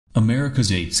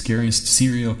America's 8 scariest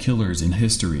serial killers in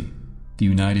history. The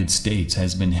United States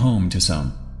has been home to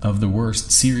some of the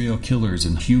worst serial killers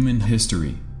in human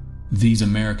history. These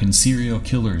American serial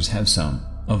killers have some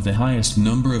of the highest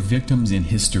number of victims in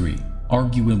history,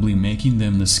 arguably making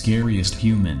them the scariest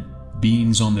human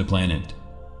beings on the planet.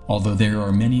 Although there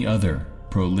are many other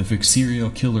prolific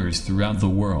serial killers throughout the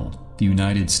world, the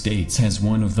United States has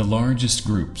one of the largest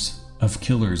groups of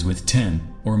killers with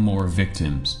 10 or more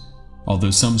victims.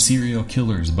 Although some serial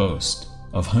killers boast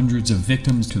of hundreds of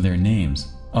victims to their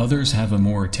names, others have a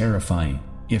more terrifying,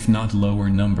 if not lower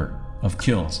number, of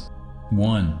kills.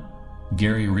 1.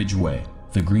 Gary Ridgway,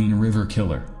 the Green River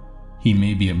Killer. He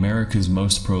may be America's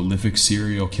most prolific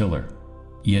serial killer.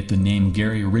 Yet the name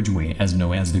Gary Ridgway, as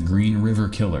known as the Green River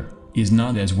Killer, is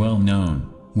not as well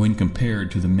known when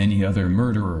compared to the many other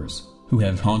murderers who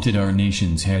have haunted our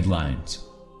nation's headlines.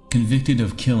 Convicted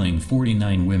of killing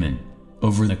 49 women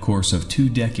over the course of 2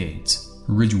 decades,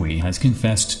 Ridgway has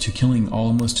confessed to killing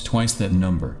almost twice that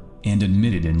number, and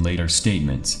admitted in later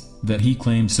statements that he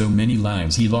claimed so many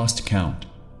lives he lost count.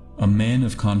 A man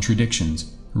of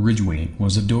contradictions, Ridgway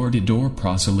was a door-to-door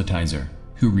proselytizer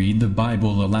who read the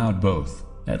Bible aloud both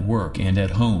at work and at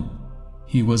home.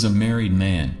 He was a married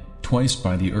man twice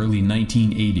by the early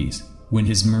 1980s, when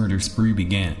his murder spree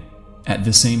began. At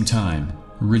the same time,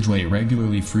 Ridgway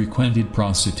regularly frequented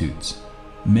prostitutes.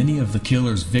 Many of the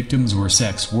killer's victims were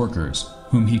sex workers,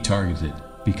 whom he targeted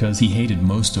because he hated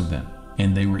most of them,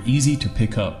 and they were easy to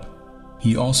pick up.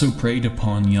 He also preyed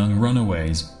upon young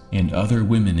runaways and other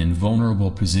women in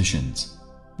vulnerable positions.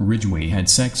 Ridgway had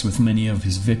sex with many of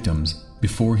his victims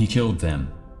before he killed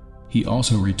them. He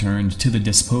also returned to the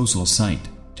disposal site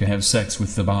to have sex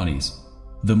with the bodies.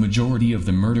 The majority of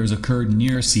the murders occurred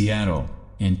near Seattle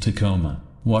and Tacoma,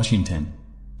 Washington.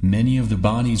 Many of the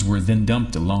bodies were then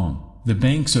dumped along the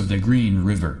banks of the Green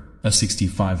River, a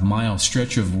 65-mile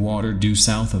stretch of water due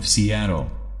south of Seattle,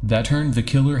 that earned the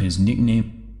killer his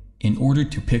nickname. In order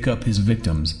to pick up his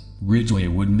victims, Ridgway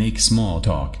would make small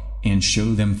talk and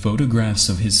show them photographs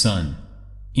of his son.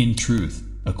 In truth,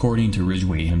 according to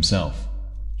Ridgway himself,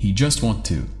 he just want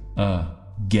to,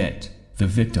 get the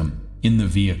victim in the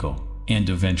vehicle and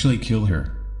eventually kill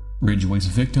her. Ridgway's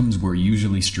victims were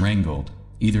usually strangled,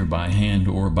 either by hand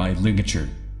or by ligature.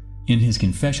 In his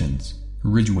confessions,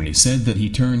 Ridgway said that he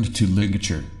turned to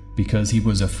ligature because he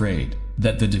was afraid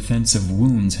that the defensive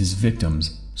wounds his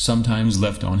victims sometimes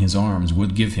left on his arms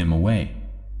would give him away.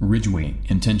 Ridgway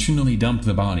intentionally dumped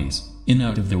the bodies in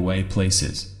out-of-the-way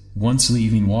places, once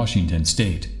leaving Washington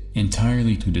state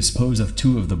entirely to dispose of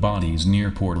 2 of the bodies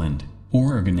near Portland,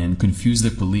 Oregon, and confuse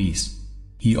the police.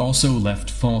 He also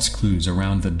left false clues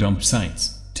around the dump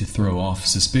sites to throw off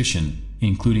suspicion,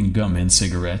 including gum and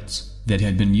cigarettes that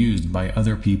had been used by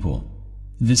other people.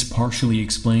 This partially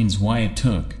explains why it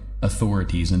took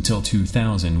authorities until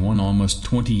 2001, almost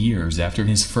 20 years after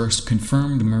his first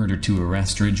confirmed murder, to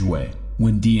arrest Ridgway,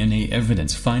 when DNA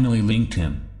evidence finally linked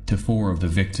him to 4 of the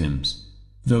victims.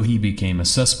 Though he became a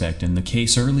suspect in the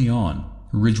case early on,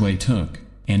 Ridgway took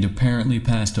and apparently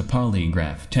passed a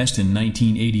polygraph test in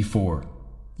 1984.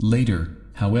 Later,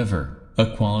 however,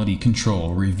 a quality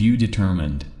control review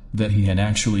determined that he had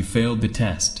actually failed the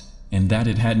test, and that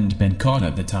it hadn't been caught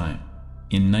at the time.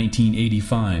 In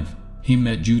 1985, he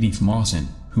met Judith Mawson,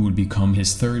 who would become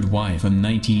his 3rd wife in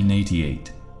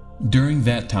 1988. During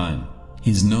that time,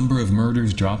 his number of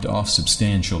murders dropped off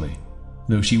substantially,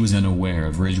 though she was unaware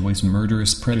of Ridgway's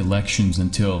murderous predilections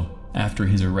until after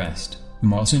his arrest.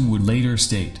 Mawson would later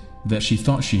state that she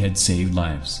thought she had saved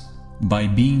lives by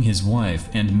being his wife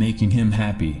and making him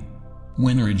happy.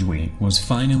 When Ridgway was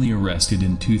finally arrested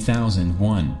in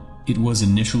 2001, it was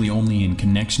initially only in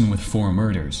connection with 4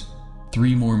 murders.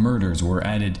 3 more murders were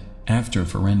added after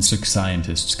forensic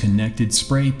scientists connected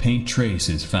spray paint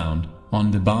traces found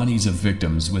on the bodies of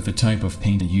victims with the type of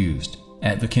paint used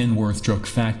at the Kenworth truck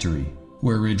factory,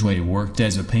 where Ridgway worked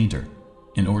as a painter.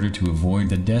 In order to avoid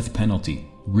the death penalty,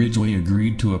 Ridgway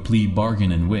agreed to a plea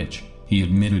bargain in which he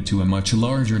admitted to a much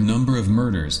larger number of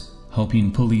murders,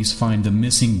 helping police find the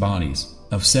missing bodies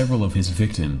of several of his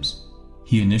victims.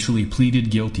 He initially pleaded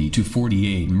guilty to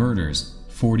 48 murders,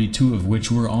 42 of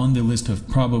which were on the list of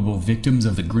probable victims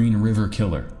of the Green River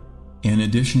Killer. An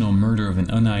additional murder of an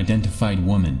unidentified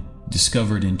woman,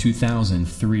 discovered in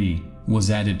 2003, was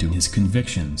added to his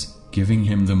convictions, giving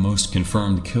him the most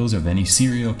confirmed kills of any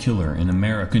serial killer in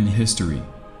American history.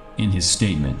 In his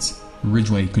statements,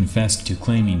 Ridgway confessed to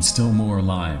claiming still more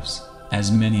lives,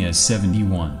 as many as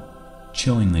 71.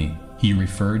 Chillingly, he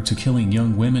referred to killing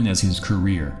young women as his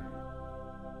career.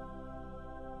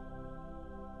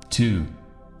 2.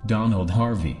 Donald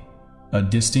Harvey. A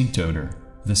distinct odor.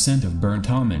 The scent of burnt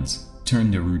almonds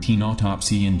turned a routine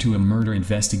autopsy into a murder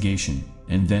investigation,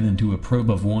 and then into a probe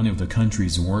of one of the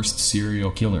country's worst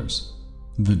serial killers.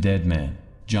 The dead man,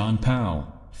 John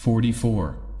Powell,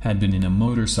 44, had been in a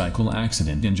motorcycle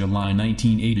accident in July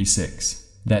 1986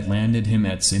 that landed him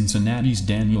at Cincinnati's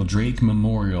Daniel Drake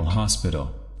Memorial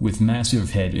Hospital with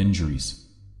massive head injuries.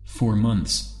 For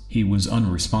months, he was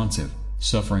unresponsive,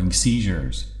 suffering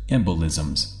seizures,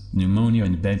 embolisms, pneumonia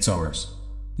and bed sores.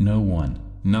 No one,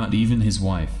 not even his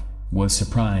wife, was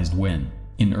surprised when,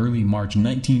 in early March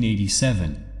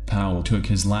 1987, Powell took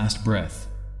his last breath.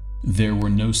 There were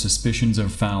no suspicions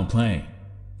of foul play.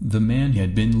 The man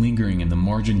had been lingering in the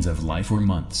margins of life for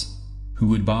months. Who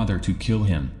would bother to kill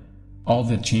him? All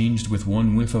that changed with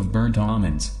one whiff of burnt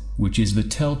almonds, which is the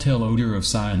telltale odor of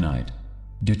cyanide.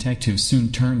 Detectives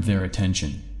soon turned their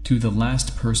attention to the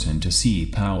last person to see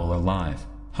Powell alive,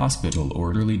 hospital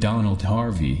orderly Donald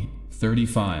Harvey,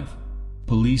 35.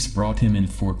 Police brought him in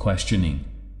for questioning.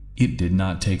 It did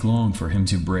not take long for him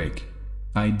to break.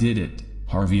 "I did it,"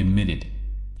 Harvey admitted.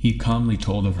 He calmly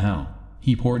told of how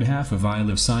he poured half a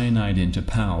vial of cyanide into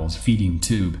Powell's feeding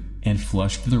tube and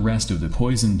flushed the rest of the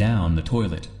poison down the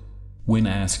toilet. When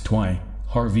asked why,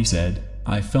 Harvey said,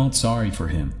 "I felt sorry for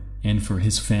him, and for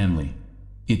his family."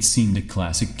 It seemed a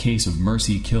classic case of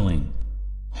mercy killing.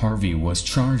 Harvey was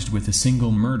charged with a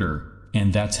single murder,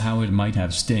 and that's how it might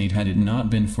have stayed had it not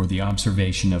been for the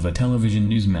observation of a television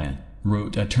newsman,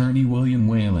 wrote attorney William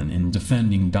Whalen in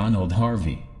defending Donald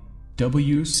Harvey.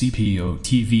 WCPO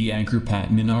TV anchor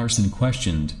Pat Minarson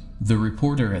questioned the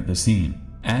reporter at the scene,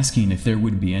 asking if there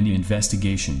would be any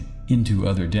investigation into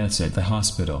other deaths at the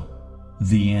hospital.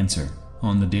 The answer,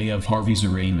 on the day of Harvey's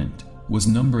arraignment, was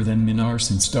number. Then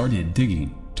Minarson started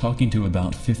digging, talking to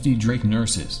about 50 Drake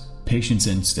nurses, patients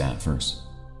and staffers.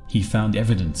 He found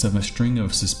evidence of a string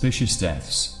of suspicious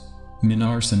deaths.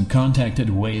 Minarson contacted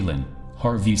Whalen,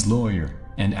 Harvey's lawyer,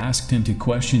 and asked him to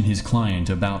question his client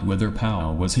about whether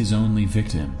Powell was his only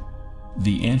victim.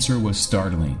 The answer was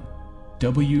startling.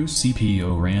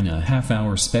 WCPO ran a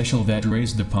half-hour special that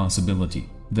raised the possibility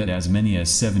that as many as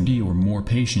 70 or more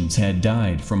patients had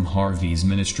died from Harvey's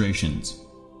ministrations.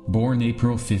 Born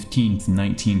April 15,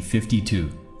 1952,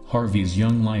 Harvey's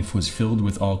young life was filled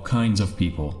with all kinds of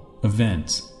people,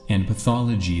 events, and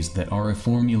pathologies that are a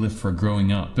formula for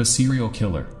growing up a serial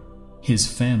killer. His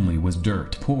family was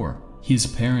dirt poor. His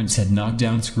parents had knocked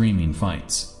down screaming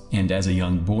fights, and as a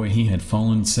young boy he had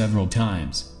fallen several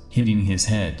times, hitting his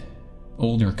head.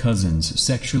 Older cousins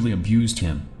sexually abused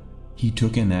him. He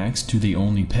took an axe to the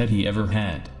only pet he ever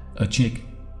had, a chick.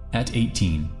 At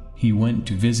 18, he went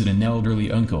to visit an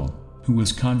elderly uncle, who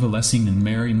was convalescing in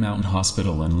Marymount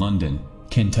Hospital in London,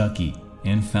 Kentucky,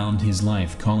 and found his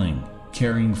life calling,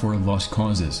 caring for lost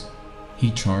causes. He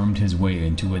charmed his way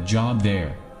into a job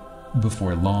there.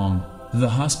 Before long, the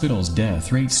hospital's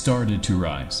death rate started to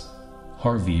rise.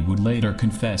 Harvey would later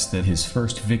confess that his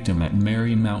first victim at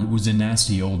Marymount was a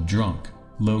nasty old drunk,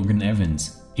 Logan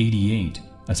Evans, 88,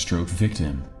 a stroke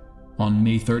victim. On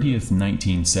May 30,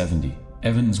 1970,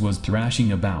 Evans was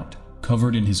thrashing about,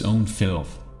 covered in his own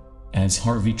filth. As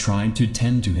Harvey tried to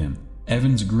tend to him,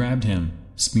 Evans grabbed him,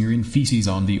 smearing feces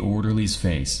on the orderly's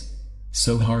face.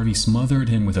 So Harvey smothered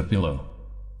him with a pillow.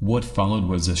 What followed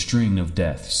was a string of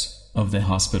deaths of the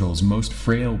hospital's most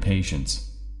frail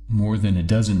patients. More than a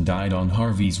dozen died on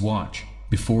Harvey's watch,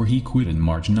 before he quit in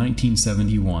March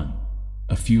 1971.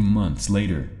 A few months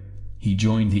later, he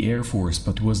joined the Air Force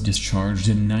but was discharged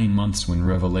in 9 months when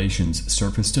revelations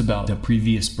surfaced about a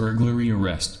previous burglary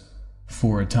arrest.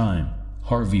 For a time,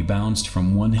 Harvey bounced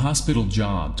from one hospital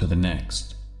job to the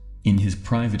next. In his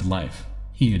private life,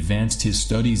 he advanced his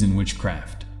studies in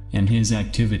witchcraft, and his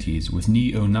activities with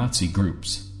neo-Nazi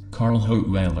groups, Corll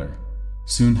Hotweller.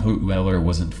 Soon Hotweller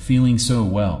wasn't feeling so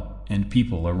well, and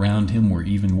people around him were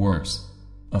even worse.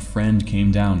 A friend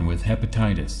came down with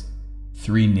hepatitis.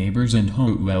 3 neighbors and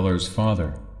Hotweller's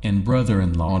father and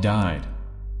brother-in-law died.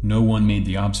 No one made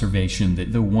the observation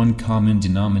that the one common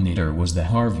denominator was the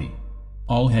Harvey.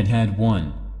 All had had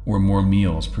 1 or more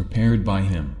meals prepared by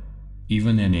him.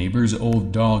 Even a neighbor's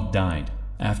old dog died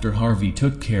after Harvey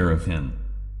took care of him.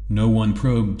 No one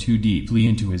probed too deeply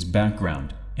into his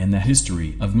background and the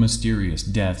history of mysterious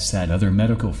deaths at other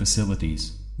medical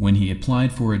facilities when he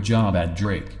applied for a job at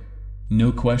Drake.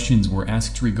 No questions were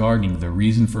asked regarding the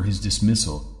reason for his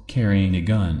dismissal, carrying a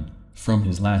gun, from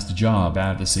his last job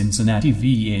at the Cincinnati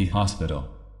VA hospital.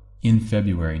 In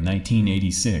February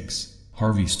 1986,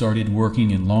 Harvey started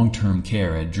working in long-term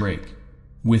care at Drake.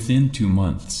 Within 2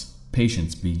 months,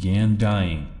 patients began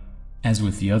dying. As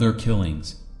with the other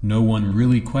killings, no one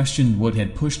really questioned what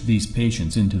had pushed these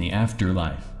patients into the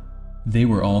afterlife. They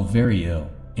were all very ill,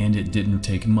 and it didn't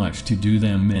take much to do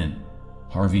them in.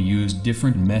 Harvey used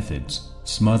different methods: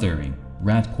 smothering,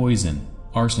 rat poison,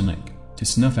 arsenic, to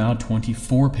snuff out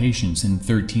 24 patients in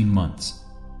 13 months.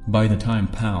 By the time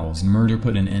Powell's murder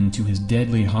put an end to his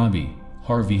deadly hobby,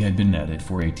 Harvey had been at it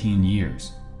for 18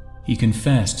 years. He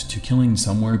confessed to killing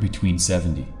somewhere between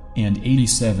 70 and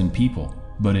 87 people,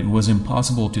 but it was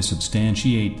impossible to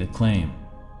substantiate the claim.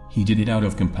 He did it out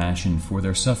of compassion for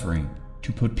their suffering,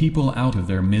 to put people out of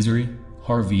their misery,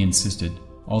 Harvey insisted,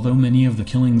 although many of the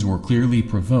killings were clearly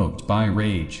provoked by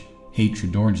rage,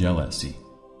 hatred or jealousy.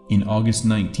 In August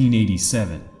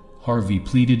 1987, Harvey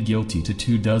pleaded guilty to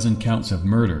 24 counts of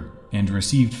murder, and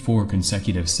received 4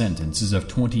 consecutive sentences of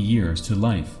 20 years to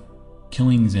life.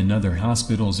 Killings in other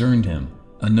hospitals earned him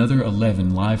another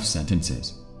 11 life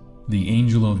sentences. The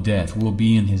angel of death will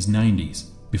be in his 90s,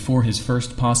 before his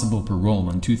first possible parole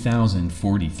in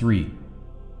 2043.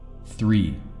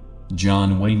 3.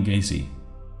 John Wayne Gacy.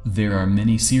 There are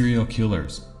many serial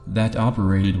killers that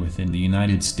operated within the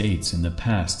United States in the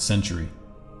past century.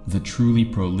 The truly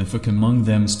prolific among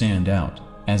them stand out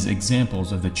as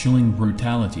examples of the chilling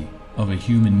brutality of a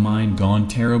human mind gone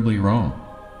terribly wrong.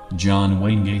 John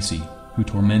Wayne Gacy, who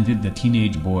tormented the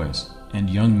teenage boys and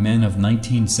young men of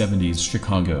 1970s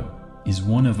Chicago, is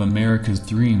one of America's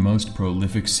 3 most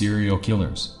prolific serial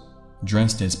killers.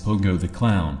 Dressed as Pogo the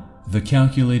Clown, the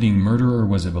calculating murderer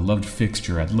was a beloved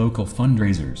fixture at local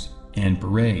fundraisers and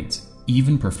parades,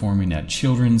 even performing at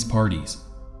children's parties.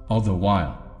 All the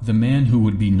while, the man who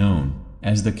would be known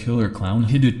as the Killer Clown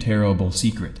hid a terrible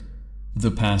secret: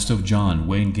 the past of John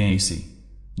Wayne Gacy.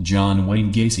 John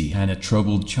Wayne Gacy had a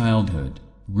troubled childhood,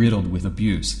 riddled with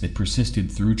abuse that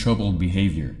persisted through troubled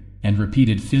behavior and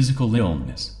repeated physical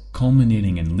illness,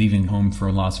 culminating in leaving home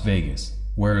for Las Vegas,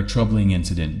 where a troubling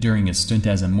incident during a stint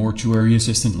as a mortuary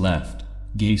assistant left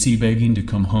Gacy begging to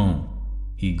come home.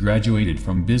 He graduated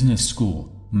from business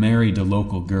school, married a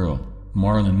local girl,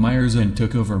 Marlon Myers, and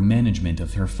took over management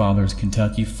of her father's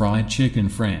Kentucky Fried Chicken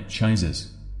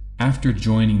franchises. After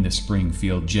joining the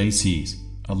Springfield Jaycees,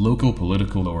 a local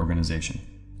political organization,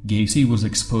 Gacy was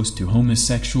exposed to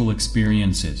homosexual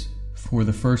experiences for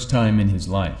the first time in his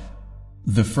life.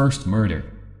 The first murder.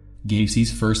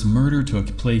 Gacy's first murder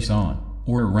took place on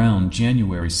or around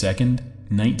January 2,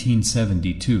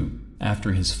 1972,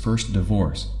 after his first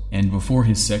divorce and before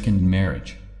his second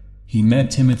marriage. He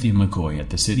met Timothy McCoy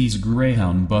at the city's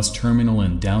Greyhound bus terminal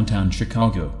in downtown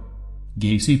Chicago.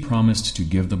 Gacy promised to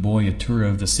give the boy a tour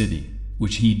of the city,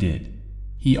 which he did.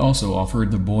 He also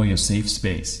offered the boy a safe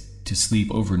space to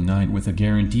sleep overnight with a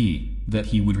guarantee that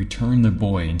he would return the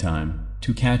boy in time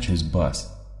to catch his bus.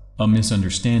 A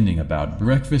misunderstanding about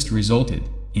breakfast resulted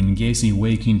in Gacy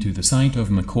waking to the sight of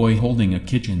McCoy holding a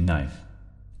kitchen knife.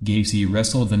 Gacy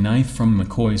wrestled the knife from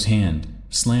McCoy's hand,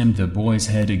 slammed the boy's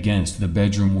head against the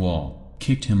bedroom wall,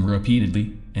 kicked him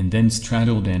repeatedly, and then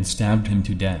straddled and stabbed him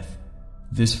to death.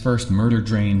 This first murder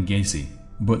drained Gacy,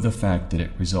 but the fact that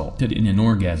it resulted in an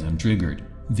orgasm triggered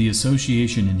the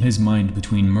association in his mind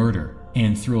between murder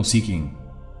and thrill-seeking.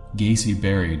 Gacy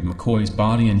buried McCoy's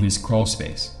body in his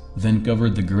crawlspace, then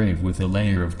covered the grave with a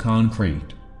layer of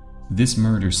concrete. This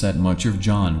murder set much of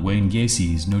John Wayne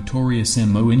Gacy's notorious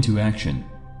MO into action.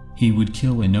 He would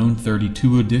kill a known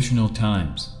 32 additional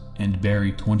times, and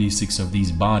bury 26 of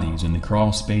these bodies in the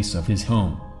crawlspace of his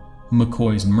home.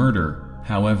 McCoy's murder,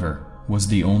 however, was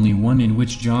the only one in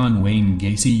which John Wayne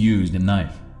Gacy used a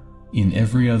knife. In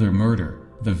every other murder,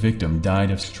 the victim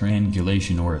died of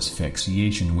strangulation or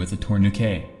asphyxiation with a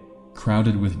tourniquet,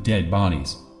 crowded with dead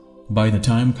bodies. By the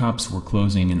time cops were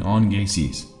closing in on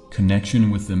Gacy's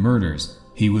connection with the murders,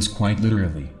 he was quite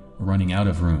literally running out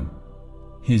of room.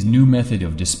 His new method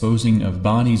of disposing of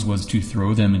bodies was to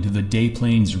throw them into the Des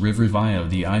Plaines River via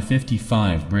the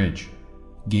I-55 bridge.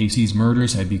 Gacy's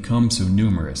murders had become so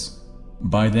numerous.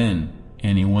 By then,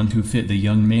 anyone who fit the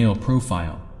young male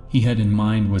profile he had in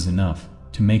mind was enough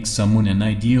to make someone an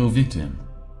ideal victim.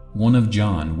 One of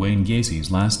John Wayne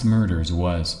Gacy's last murders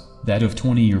was that of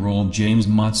 20-year-old James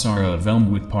Matsara of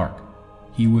Elmwood Park.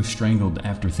 He was strangled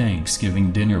after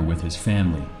Thanksgiving dinner with his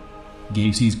family.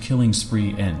 Gacy's killing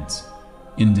spree ends.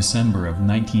 In December of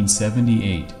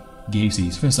 1978,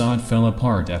 Gacy's facade fell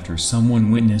apart after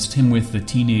someone witnessed him with the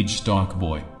teenage stock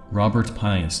boy, Robert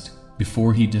Piest,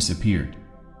 before he disappeared.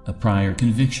 A prior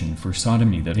conviction for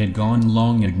sodomy that had gone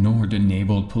long ignored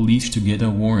enabled police to get a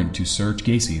warrant to search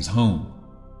Gacy's home.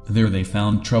 There they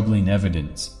found troubling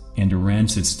evidence and a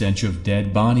rancid stench of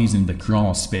dead bodies in the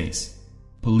crawl space.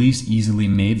 Police easily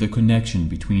made the connection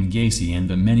between Gacy and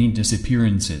the many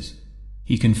disappearances.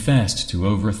 He confessed to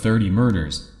over 30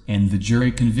 murders, and the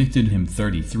jury convicted him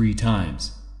 33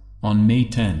 times. On May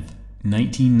 10,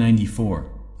 1994,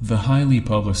 The highly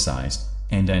publicized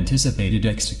and anticipated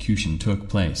execution took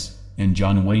place, and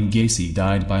John Wayne Gacy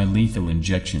died by lethal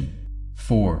injection.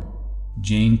 4.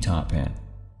 Jane Toppan.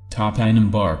 Toppan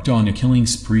embarked on a killing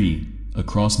spree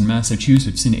across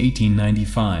Massachusetts in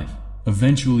 1895,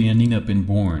 eventually ending up in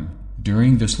Bourne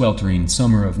during the sweltering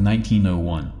summer of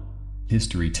 1901.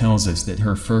 History tells us that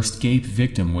her first escape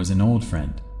victim was an old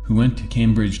friend who went to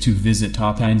Cambridge to visit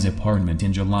Toppan's apartment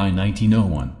in July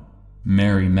 1901.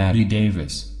 Mary Mattie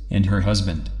Davis and her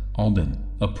husband, Alden,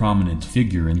 a prominent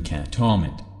figure in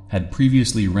Cantonment, had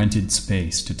previously rented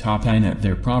space to Toppan at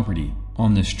their property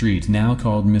on the street now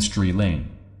called Mystery Lane.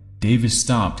 Davis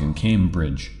stopped in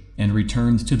Cambridge and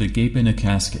returned to the Cape in a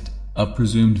casket, a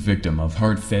presumed victim of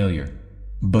heart failure.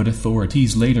 But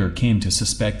authorities later came to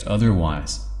suspect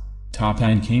otherwise.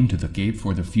 Toppan came to the Cape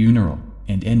for the funeral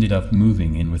and ended up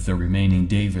moving in with the remaining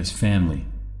Davis family.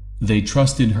 They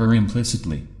trusted her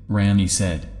implicitly, Ranny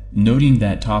said, noting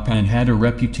that Toppan had a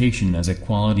reputation as a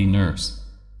quality nurse.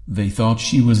 They thought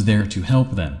she was there to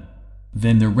help them.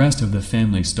 Then the rest of the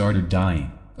family started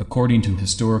dying, according to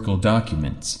historical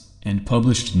documents and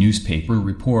published newspaper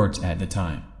reports at the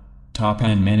time.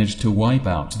 Toppan managed to wipe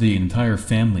out the entire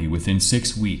family within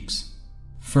 6 weeks.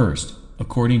 First,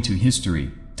 according to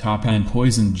history, Toppan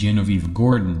poisoned Genevieve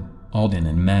Gordon, Alden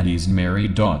and Mattie's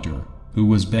married daughter, who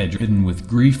was bedridden with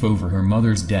grief over her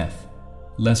mother's death.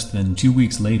 Less than 2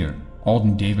 weeks later,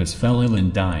 Alden Davis fell ill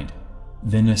and died.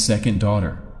 Then a second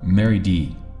daughter, Mary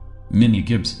D. Minnie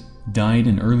Gibbs, died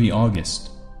in early August.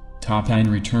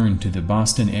 Toppan returned to the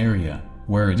Boston area,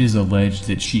 where it is alleged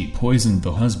that she poisoned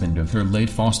the husband of her late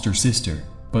foster sister,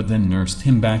 but then nursed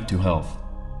him back to health.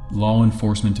 Law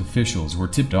enforcement officials were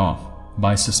tipped off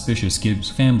by suspicious Gibbs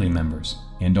family members,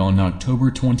 and on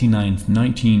October 29,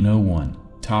 1901,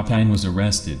 Toppan was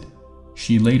arrested.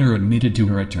 She later admitted to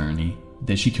her attorney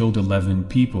that she killed 11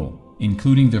 people,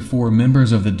 including the 4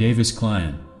 members of the Davis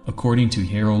clan, according to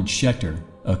Harold Schechter,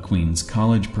 a Queens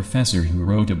College professor who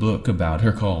wrote a book about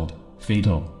her called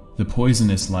Fatal: The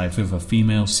Poisonous Life of a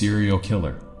Female Serial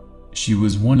Killer. She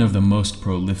was one of the most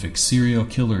prolific serial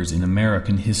killers in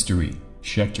American history,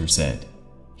 Schechter said.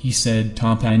 He said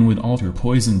Toppan would alter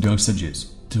poison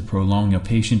dosages to prolong a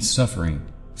patient's suffering,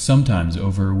 sometimes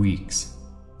over weeks.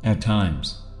 At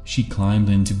times, she climbed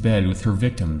into bed with her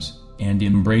victims and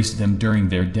embraced them during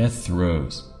their death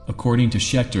throes, according to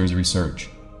Schechter's research.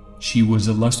 She was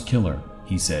a lust killer,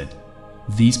 he said.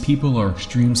 These people are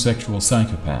extreme sexual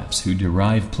psychopaths who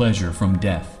derive pleasure from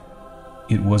death.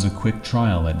 It was a quick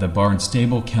trial at the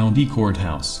Barnstable County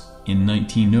Courthouse in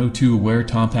 1902 where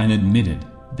Toppan admitted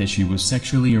that she was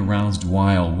sexually aroused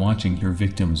while watching her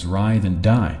victims writhe and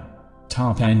die.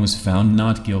 Toppan was found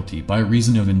not guilty by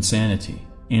reason of insanity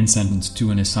and sentenced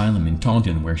to an asylum in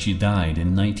Taunton where she died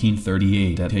in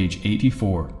 1938 at age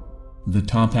 84. The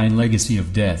Toppan legacy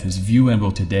of death is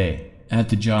viewable today at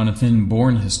the Jonathan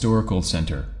Bourne Historical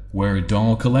Center, where a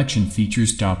doll collection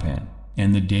features Toppan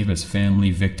and the Davis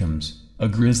family victims, a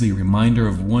grisly reminder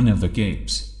of one of the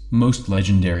Cape's most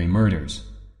legendary murders.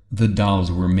 The dolls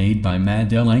were made by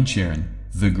Madeline Sharon,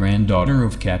 the granddaughter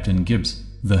of Captain Gibbs,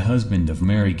 the husband of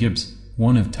Mary Gibbs,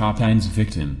 one of Toppan's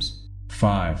victims.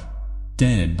 5.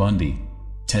 Ted Bundy.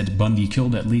 Ted Bundy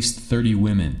killed at least 30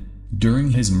 women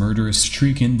during his murderous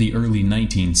streak in the early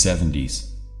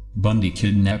 1970s. Bundy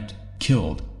kidnapped,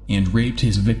 killed, and raped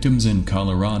his victims in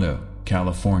Colorado,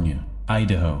 California,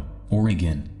 Idaho,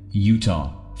 Oregon,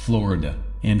 Utah, Florida,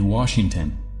 and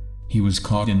Washington. He was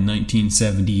caught in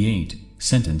 1978,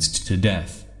 sentenced to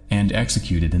death, and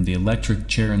executed in the electric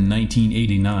chair in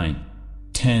 1989.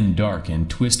 10 dark and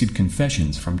twisted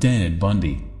confessions from Ted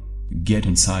Bundy. Get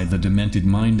inside the demented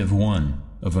mind of one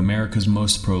of America's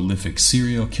most prolific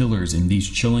serial killers in these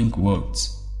chilling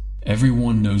quotes.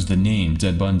 Everyone knows the name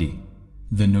Ted Bundy.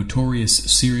 The notorious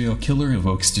serial killer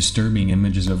evokes disturbing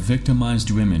images of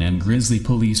victimized women and grisly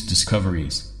police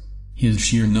discoveries. His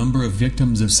sheer number of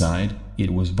victims aside,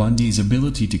 it was Bundy's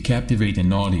ability to captivate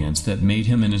an audience that made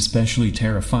him an especially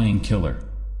terrifying killer.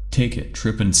 Take a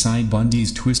trip inside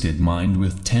Bundy's twisted mind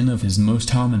with 10 of his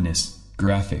most ominous,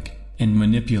 graphic, and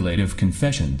manipulative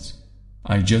confessions.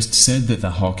 I just said that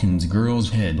the Hawkins girl's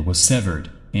head was severed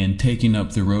and taken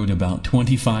up the road about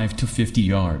 25 to 50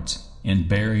 yards, and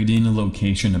buried in a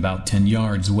location about 10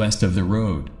 yards west of the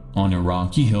road, on a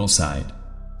rocky hillside.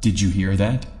 Did you hear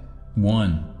that?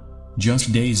 1.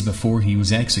 Just days before he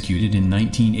was executed in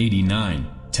 1989,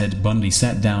 Ted Bundy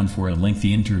sat down for a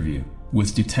lengthy interview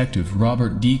with Detective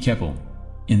Robert D. Keppel.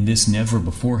 In this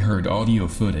never-before-heard audio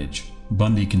footage,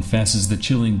 Bundy confesses the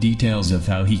chilling details of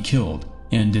how he killed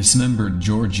and dismembered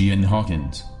Georgianne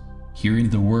Hawkins. Hearing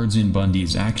the words in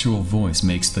Bundy's actual voice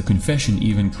makes the confession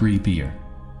even creepier.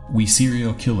 We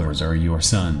serial killers are your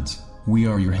sons, we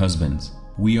are your husbands,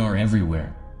 we are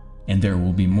everywhere. And there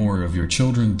will be more of your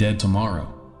children dead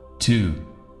tomorrow. 2.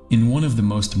 In one of the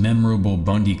most memorable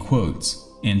Bundy quotes,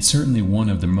 and certainly one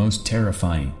of the most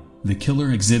terrifying, the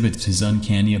killer exhibits his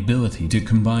uncanny ability to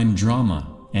combine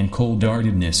drama and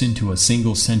cold-heartedness into a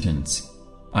single sentence.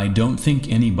 I don't think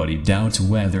anybody doubts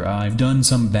whether I've done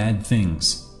some bad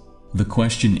things. The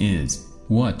question is,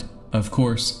 what, of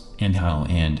course, and how,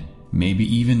 and, maybe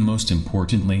even most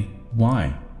importantly,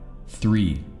 why?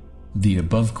 3. The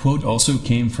above quote also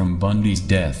came from Bundy's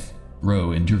death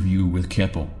row interview with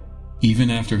Corll. Even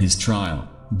after his trial,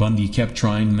 Bundy kept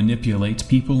trying to manipulate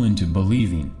people into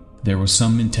believing there was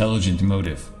some intelligent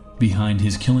motive behind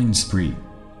his killing spree.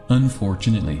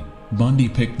 Unfortunately, Bundy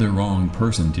picked the wrong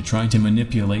person to try to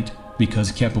manipulate,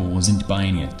 because Corll wasn't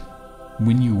buying it.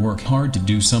 When you work hard to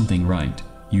do something right,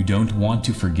 you don't want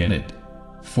to forget it.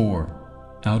 4.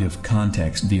 Out of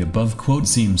context, the above quote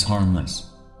seems harmless.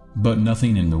 But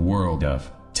nothing in the world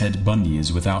of Ted Bundy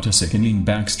is without a sickening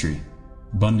backstory.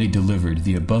 Bundy delivered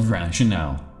the above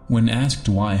rationale when asked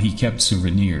why he kept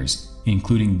souvenirs,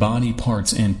 including body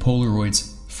parts and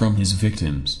Polaroids, from his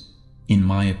victims. In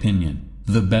my opinion,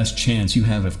 the best chance you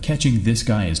have of catching this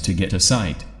guy is to get a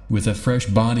site with a fresh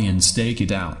body and stake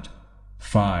it out.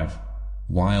 5.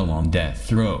 While on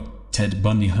death row, Ted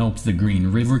Bundy helped the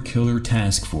Green River Killer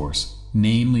Task Force,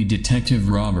 namely Detective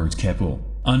Robert Corll,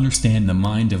 understand the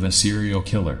mind of a serial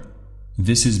killer.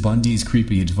 This is Bundy's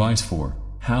creepy advice for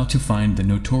how to find the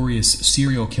notorious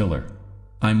serial killer.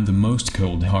 I'm the most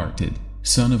cold-hearted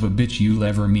son of a bitch you'll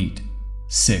ever meet.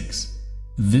 6.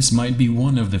 This might be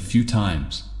one of the few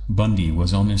times Bundy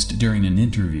was honest during an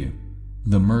interview.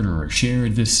 The murderer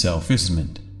shared this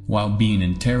self-assessment while being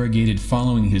interrogated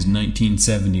following his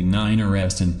 1979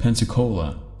 arrest in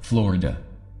Pensacola, Florida.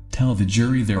 Tell the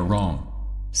jury they're wrong.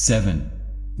 7.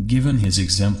 Given his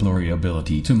exemplary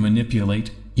ability to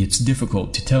manipulate, it's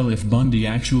difficult to tell if Bundy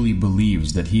actually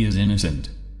believes that he is innocent.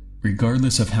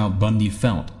 Regardless of how Bundy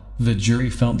felt, the jury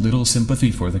felt little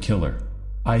sympathy for the killer.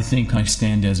 I think I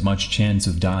stand as much chance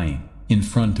of dying in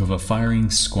front of a firing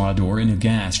squad or in a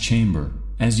gas chamber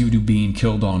as you do being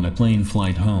killed on a plane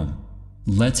flight home.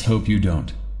 Let's hope you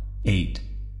don't. 8.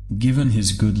 Given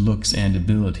his good looks and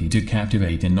ability to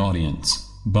captivate an audience,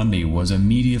 Bundy was a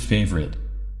media favorite.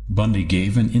 Bundy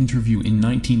gave an interview in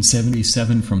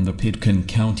 1977 from the Pitkin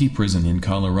County Prison in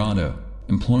Colorado,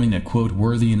 employing a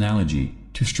quote-worthy analogy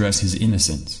to stress his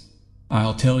innocence.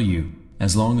 I'll tell you,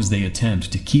 as long as they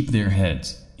attempt to keep their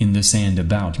heads in the sand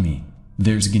about me,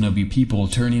 there's gonna be people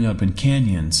turning up in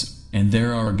canyons, and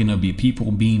there are gonna be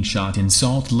people being shot in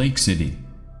Salt Lake City.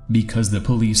 Because the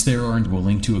police there aren't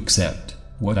willing to accept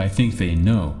what I think they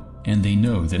know, and they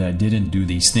know that I didn't do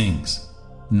these things.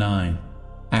 9.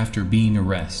 After being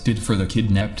arrested for the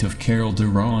kidnapping of Corll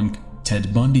Durant,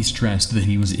 Ted Bundy stressed that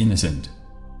he was innocent.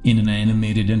 In an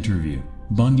animated interview,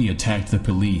 Bundy attacked the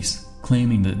police,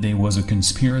 claiming that there was a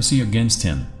conspiracy against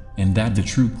him, and that the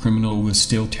true criminal was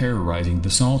still terrorizing the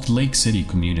Salt Lake City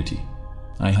community.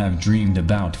 I have dreamed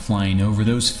about flying over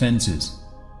those fences.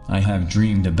 I have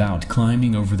dreamed about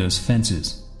climbing over those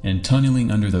fences, and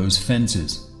tunneling under those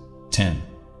fences. 10.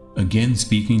 Again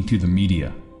speaking to the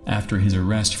media, after his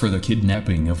arrest for the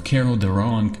kidnapping of Corll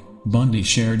Durant, Bundy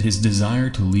shared his desire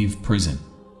to leave prison.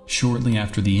 Shortly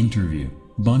after the interview,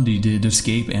 Bundy did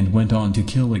escape and went on to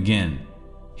kill again.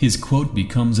 His quote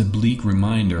becomes a bleak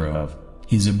reminder of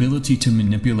his ability to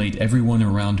manipulate everyone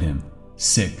around him.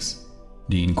 6.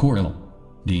 Dean Corll.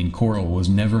 Dean Corll was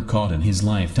never caught in his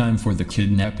lifetime for the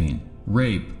kidnapping,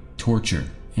 rape, torture,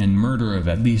 and murder of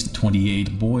at least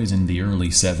 28 boys in the early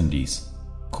 70s.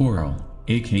 Corll,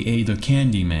 aka the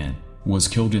Candyman, was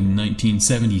killed in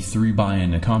 1973 by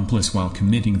an accomplice while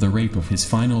committing the rape of his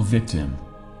final victim.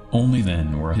 Only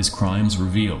then were his crimes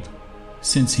revealed.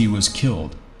 Since he was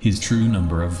killed, his true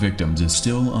number of victims is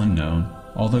still unknown,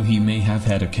 although he may have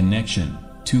had a connection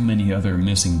to many other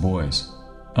missing boys.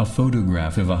 A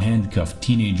photograph of a handcuffed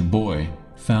teenage boy,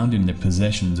 found in the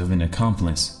possessions of an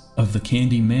accomplice of the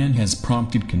Candyman, has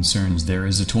prompted concerns there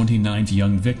is a 29th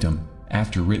young victim.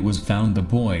 After it was found the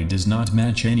boy does not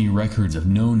match any records of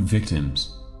known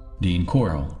victims. Dean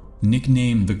Corll,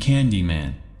 nicknamed the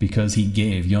Candyman, because he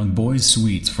gave young boys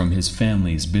sweets from his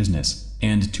family's business,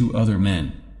 and 2 other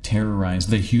men, terrorized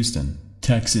the Houston,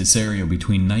 Texas area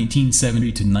between 1970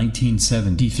 to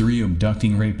 1973,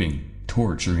 abducting, raping,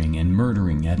 torturing and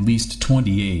murdering at least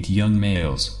 28 young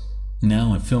males.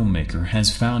 Now a filmmaker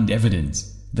has found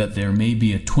evidence that there may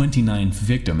be a 29th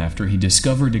victim after he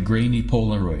discovered a grainy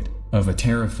Polaroid of a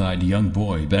terrified young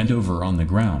boy bent over on the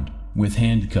ground, with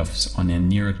handcuffs on and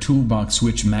near a toolbox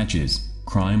which matches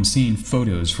crime scene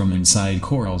photos from inside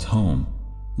Corll's home.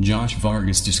 Josh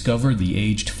Vargas discovered the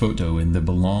aged photo in the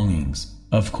belongings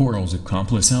of Corll's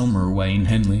accomplice Elmer Wayne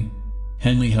Henley.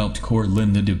 Henley helped Corll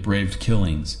in the depraved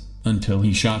killings, until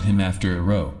he shot him after a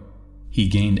row. He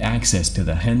gained access to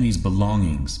the Henley's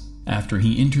belongings after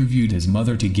he interviewed his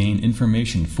mother to gain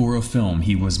information for a film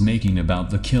he was making about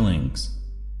the killings.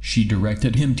 She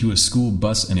directed him to a school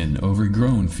bus in an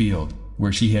overgrown field,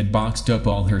 where she had boxed up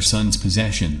all her son's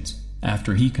possessions,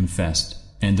 after he confessed,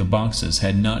 and the boxes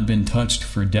had not been touched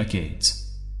for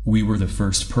decades. "We were the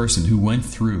first person who went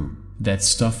through that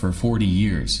stuff for 40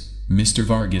 years, Mr.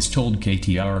 Vargas told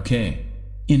KTRK.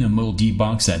 In a moldy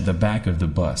box at the back of the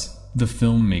bus, the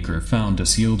filmmaker found a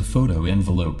sealed photo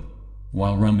envelope.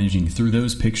 While rummaging through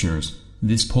those pictures,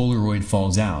 this Polaroid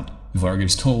falls out,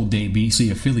 Vargas told ABC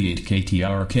affiliate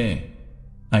KTRK.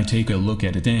 I take a look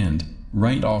at it and,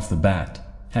 right off the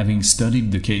bat, having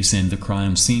studied the case and the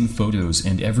crime scene photos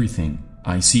and everything,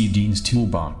 I see Dean's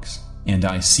toolbox, and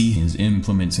I see his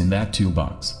implements in that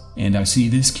toolbox, and I see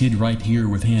this kid right here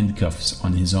with handcuffs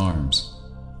on his arms."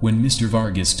 When Mr.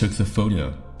 Vargas took the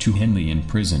photo to Henley in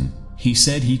prison, he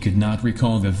said he could not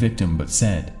recall the victim but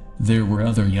said there were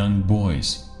other young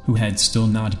boys who had still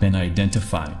not been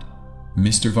identified.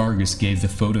 Mr. Vargas gave the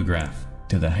photograph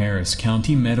to the Harris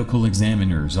County Medical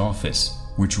Examiner's office,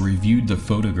 which reviewed the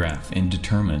photograph and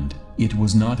determined it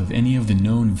was not of any of the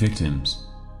known victims.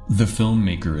 The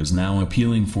filmmaker is now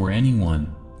appealing for anyone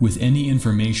with any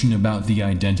information about the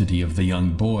identity of the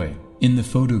young boy in the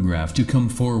photograph to come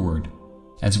forward.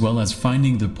 As well as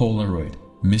finding the Polaroid,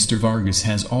 Mr. Vargas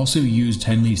has also used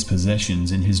Henley's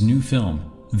possessions in his new film.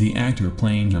 The actor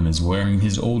playing him is wearing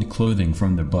his old clothing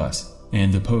from the bus,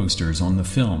 and the posters on the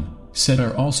film set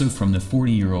are also from the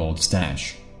 40-year-old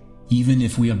stash. Even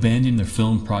if we abandon the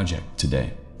film project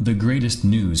today, the greatest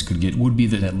news could get would be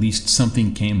that at least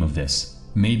something came of this.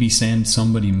 Maybe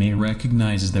somebody may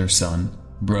recognize their son,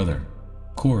 brother.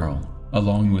 Corll,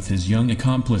 along with his young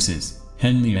accomplices,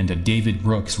 Henley and David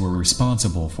Brooks, were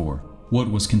responsible for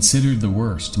what was considered the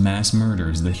worst mass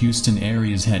murders the Houston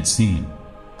areas had seen.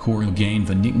 Corll gained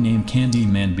the nickname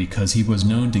Candyman because he was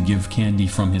known to give candy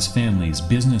from his family's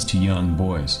business to young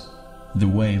boys. The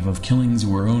wave of killings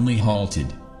were only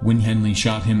halted when Henley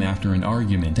shot him after an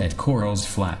argument at Corll's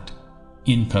flat.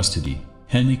 In custody,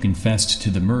 Henley confessed to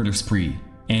the murder spree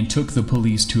and took the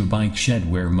police to a bike shed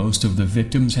where most of the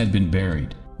victims had been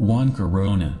buried. Juan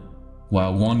Corona.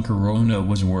 While Juan Corona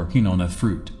was working on a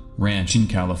fruit ranch in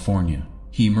California,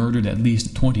 he murdered at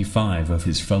least 25 of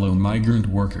his fellow migrant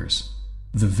workers.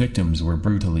 The victims were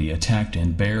brutally attacked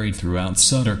and buried throughout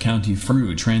Sutter County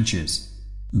fruit trenches.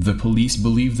 The police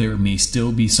believe there may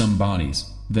still be some bodies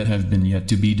that have been yet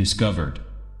to be discovered.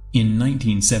 In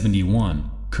 1971,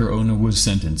 Corona was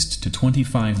sentenced to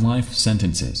 25 life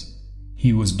sentences.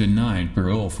 He was denied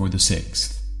parole for the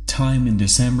 6th time in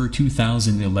December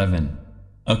 2011.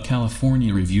 A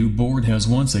California review board has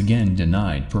once again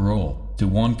denied parole to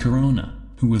Juan Corona,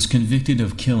 who was convicted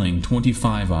of killing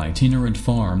 25 itinerant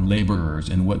farm laborers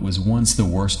in what was once the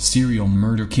worst serial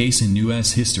murder case in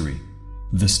U.S. history.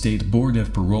 The State Board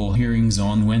of Parole hearings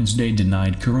on Wednesday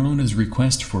denied Corona's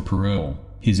request for parole,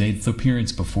 his 8th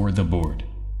appearance before the board.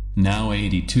 Now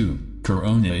 82,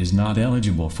 Corona is not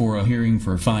eligible for a hearing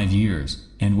for 5 years,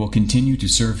 and will continue to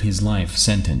serve his life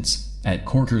sentence at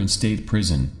Corcoran State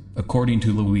Prison, according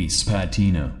to Luis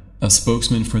Patino, a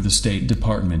spokesman for the State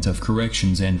Department of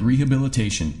Corrections and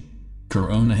Rehabilitation.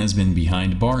 Corona has been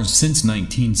behind bars since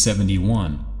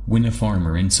 1971, when a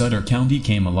farmer in Sutter County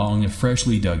came along a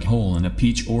freshly dug hole in a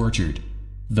peach orchard.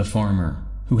 The farmer,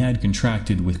 who had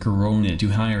contracted with Corona to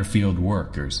hire field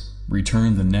workers,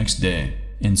 returned the next day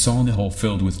and saw the hole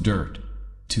filled with dirt.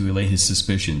 To allay his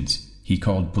suspicions, he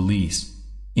called police.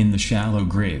 In the shallow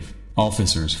grave,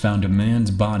 officers found a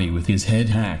man's body with his head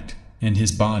hacked and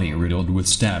his body riddled with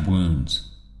stab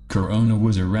wounds. Corona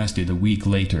was arrested a week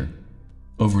later.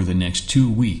 Over the next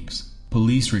 2 weeks,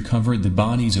 police recovered the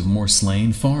bodies of more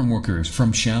slain farm workers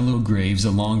from shallow graves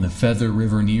along the Feather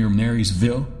River near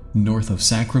Marysville, north of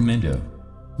Sacramento.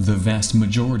 The vast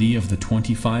majority of the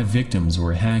 25 victims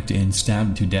were hacked and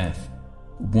stabbed to death.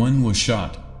 One was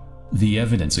shot. The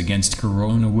evidence against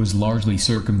Corona was largely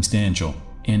circumstantial,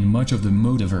 and much of the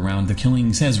motive around the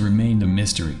killings has remained a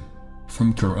mystery.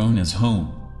 From Corona's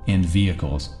home and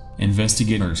vehicles,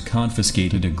 investigators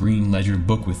confiscated a green ledger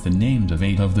book with the names of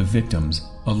 8 of the victims,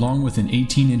 along with an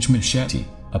 18-inch machete,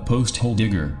 a post hole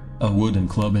digger, a wooden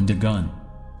club and a gun.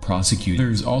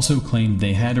 Prosecutors also claimed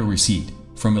they had a receipt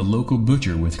from a local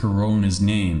butcher with Corona's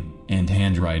name and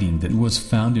handwriting that was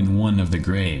found in one of the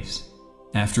graves.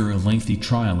 After a lengthy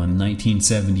trial in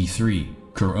 1973,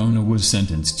 Corona was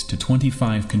sentenced to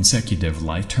 25 consecutive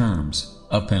life terms,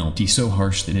 a penalty so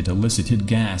harsh that it elicited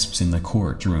gasps in the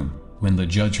courtroom when the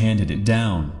judge handed it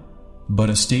down. But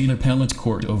a state appellate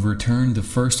court overturned the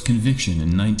first conviction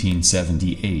in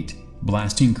 1978,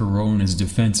 blasting Corona's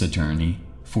defense attorney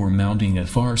for mounting a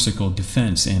farcical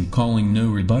defense and calling no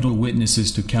rebuttal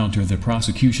witnesses to counter the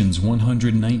prosecution's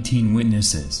 119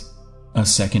 witnesses. A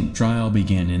second trial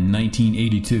began in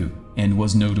 1982, and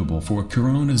was notable for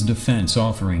Corona's defense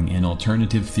offering an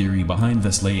alternative theory behind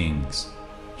the slayings.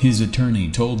 His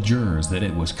attorney told jurors that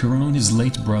it was Corona's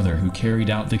late brother who carried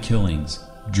out the killings,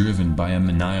 driven by a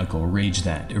maniacal rage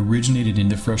that originated in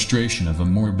the frustration of a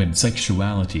morbid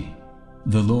sexuality.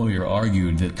 The lawyer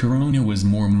argued that Corona was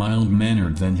more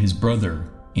mild-mannered than his brother,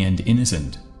 and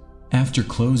innocent. After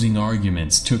closing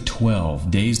arguments took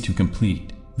 12 days to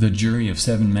complete, the jury of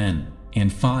 7 men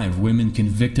and 5 women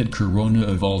convicted Corona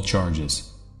of all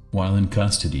charges. While in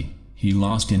custody, he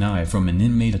lost an eye from an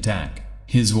inmate attack.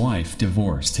 His wife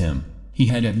divorced him. He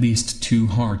had at least 2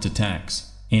 heart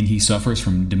attacks, and he suffers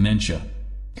from dementia.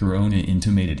 Corona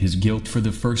intimated his guilt for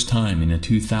the first time in a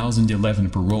 2011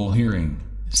 parole hearing,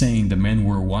 saying the men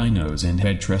were winos and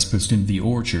had trespassed in the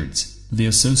orchards, the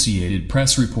Associated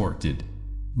Press reported.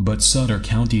 But Sutter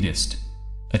County Dist.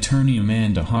 Attorney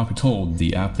Amanda Hawk told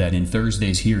the app that in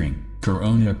Thursday's hearing,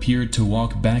 Corona appeared to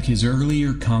walk back his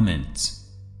earlier comments.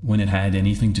 When it had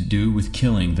anything to do with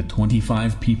killing the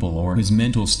 25 people or his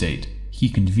mental state, he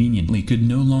conveniently could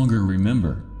no longer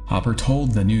remember, Hopper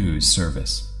told the news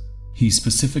service. He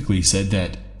specifically said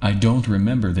that, "I don't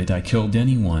remember that I killed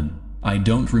anyone. I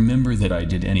don't remember that I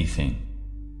did anything."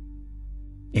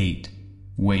 8.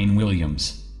 Wayne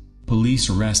Williams. Police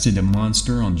arrested a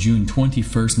monster on June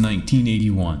 21,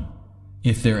 1981.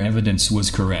 If their evidence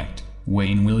was correct,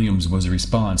 Wayne Williams was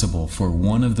responsible for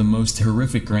one of the most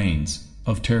horrific reigns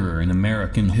of terror in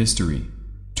American history.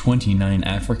 29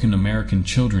 African American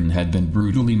children had been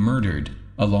brutally murdered,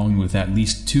 along with at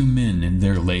least 2 men in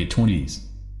their late 20s.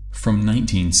 From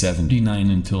 1979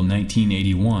 until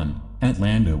 1981,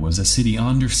 Atlanta was a city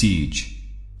under siege.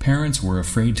 Parents were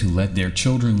afraid to let their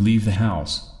children leave the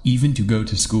house, even to go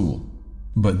to school.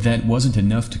 But that wasn't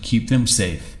enough to keep them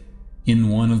safe. In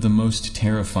one of the most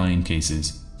terrifying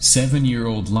cases,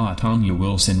 7-year-old LaTanya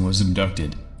Wilson was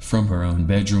abducted from her own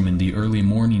bedroom in the early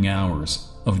morning hours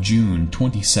of June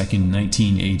 22,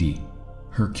 1980.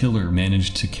 Her killer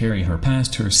managed to carry her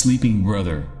past her sleeping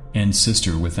brother and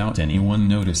sister without anyone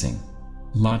noticing.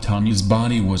 LaTanya's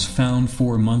body was found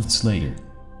 4 months later.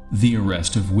 The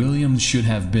arrest of Williams should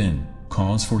have been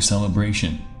cause for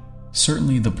celebration.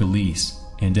 Certainly the police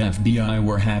and FBI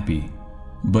were happy.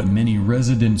 But many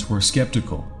residents were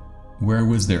skeptical. Where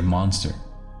was their monster?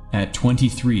 At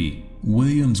 23,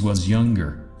 Williams was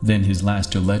younger than his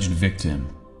last alleged victim.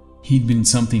 He'd been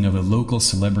something of a local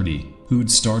celebrity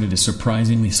who'd started a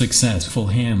surprisingly successful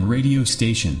ham radio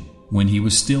station when he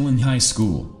was still in high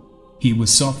school. He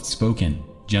was soft-spoken,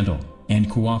 gentle, and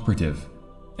cooperative.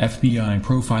 FBI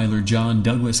profiler John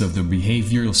Douglas of the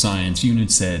Behavioral Science Unit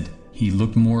said, "He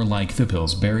looked more like the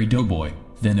Pillsbury Doughboy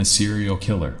than a serial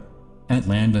killer."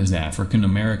 Atlanta's African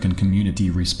American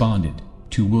community responded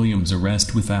to Williams'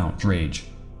 arrest with outrage.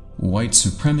 White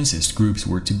supremacist groups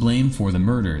were to blame for the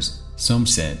murders, some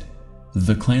said.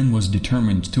 The Klan was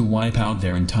determined to wipe out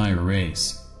their entire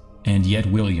race. And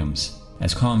yet Williams,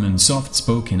 as calm and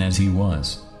soft-spoken as he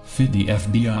was, fit the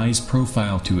FBI's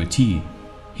profile to a T.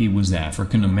 He was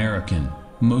African American.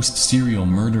 Most serial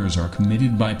murders are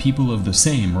committed by people of the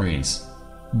same race.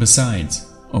 Besides,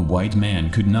 a white man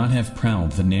could not have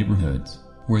prowled the neighborhoods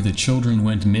where the children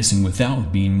went missing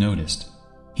without being noticed.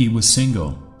 He was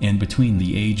single, and between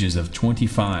the ages of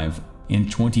 25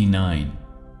 and 29.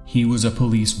 He was a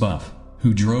police buff,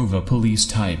 who drove a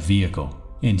police-type vehicle,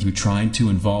 and who tried to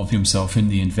involve himself in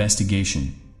the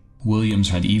investigation. Williams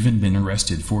had even been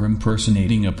arrested for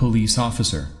impersonating a police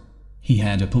officer. He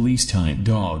had a police-type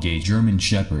dog, a German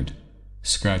Shepherd.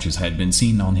 Scratches had been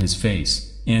seen on his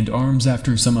face and arms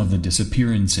after some of the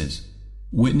disappearances.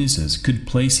 Witnesses could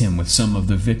place him with some of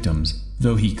the victims,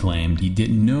 though he claimed he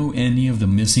didn't know any of the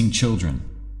missing children.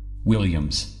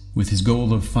 Williams, with his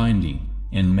goal of finding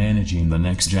and managing the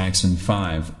next Jackson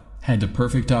 5, had the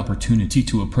perfect opportunity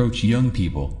to approach young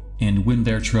people and win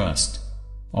their trust.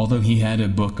 Although he had a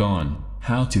book on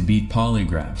how to beat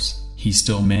polygraphs, he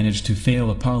still managed to fail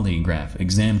a polygraph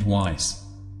exam twice.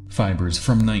 Fibers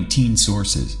from 19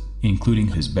 sources, including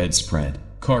his bedspread,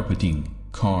 carpeting,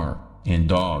 car, and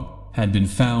dog, had been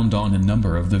found on a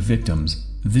number of the victims.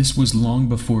 This was long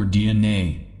before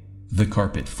DNA. The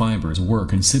carpet fibers were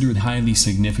considered highly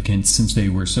significant since they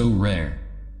were so rare.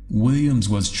 Williams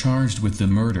was charged with the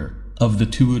murder of the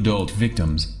 2 adult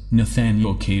victims,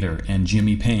 Nathaniel Cater and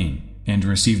Jimmy Payne, and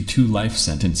received 2 life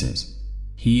sentences.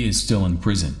 He is still in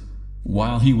prison.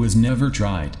 While he was never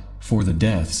tried for the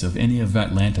deaths of any of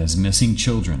Atlanta's missing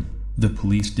children, the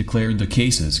police declared the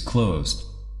cases closed.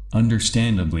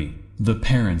 Understandably, the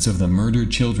parents of the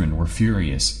murdered children were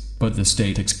furious, but the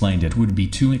state explained it would be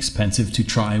too expensive to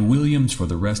try Williams for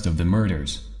the rest of the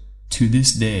murders. To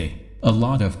this day, a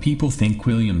lot of people think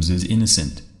Williams is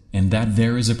innocent, and that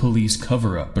there is a police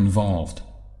cover-up involved.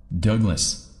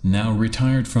 Douglas, now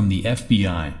retired from the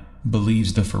FBI,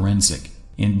 believes the forensic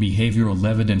and behavioral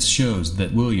evidence shows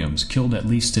that Williams killed at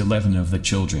least 11 of the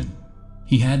children.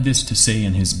 He had this to say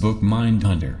in his book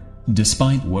Mindhunter: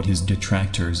 "Despite what his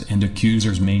detractors and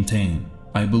accusers maintain,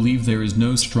 I believe there is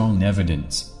no strong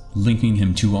evidence linking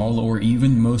him to all or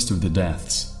even most of the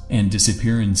deaths and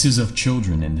disappearances of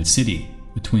children in the city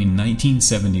between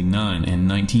 1979 and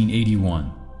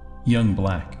 1981. Young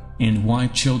black and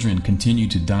white children continue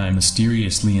to die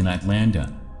mysteriously in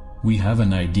Atlanta. We have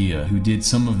an idea who did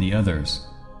some of the others.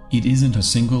 It isn't a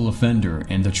single offender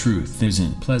and the truth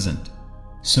isn't pleasant.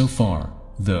 So far,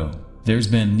 though, there's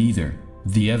been neither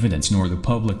the evidence nor the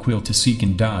public will to seek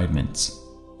indictments."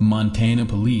 Montana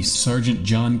Police Sergeant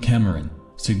John Cameron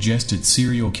suggested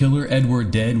serial killer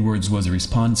Edward Edwards was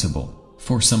responsible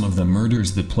for some of the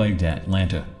murders that plagued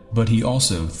Atlanta, but he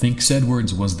also thinks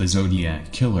Edwards was the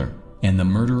Zodiac killer and the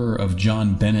murderer of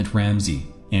John Bennett Ramsey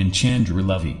and Chandra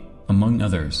Levy, among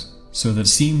others, so that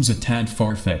seems a tad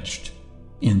far-fetched.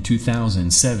 In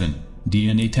 2007,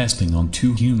 DNA testing on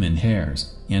 2 human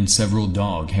hairs and several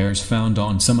dog hairs found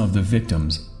on some of the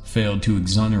victims failed to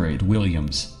exonerate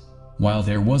Williams. While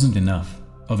there wasn't enough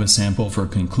of a sample for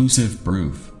conclusive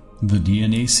proof, the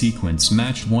DNA sequence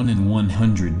matched 1 in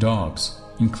 100 dogs,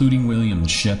 including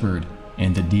Williams' shepherd,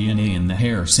 and the DNA in the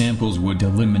hair samples would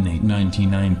eliminate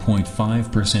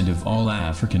 99.5% of all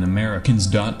African Americans.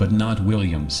 But not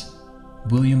Williams.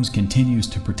 Williams continues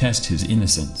to protest his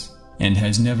innocence and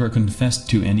has never confessed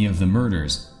to any of the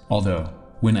murders, although,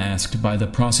 when asked by the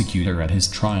prosecutor at his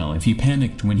trial if he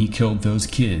panicked when he killed those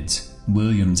kids,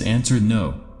 Williams answered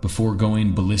no, before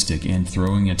going ballistic and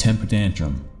throwing a temper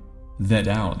tantrum. That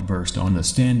outburst on the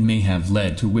stand may have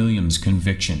led to Williams'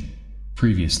 conviction.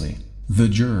 Previously, the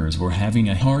jurors were having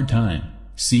a hard time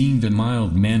seeing the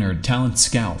mild-mannered talent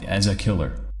scout as a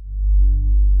killer.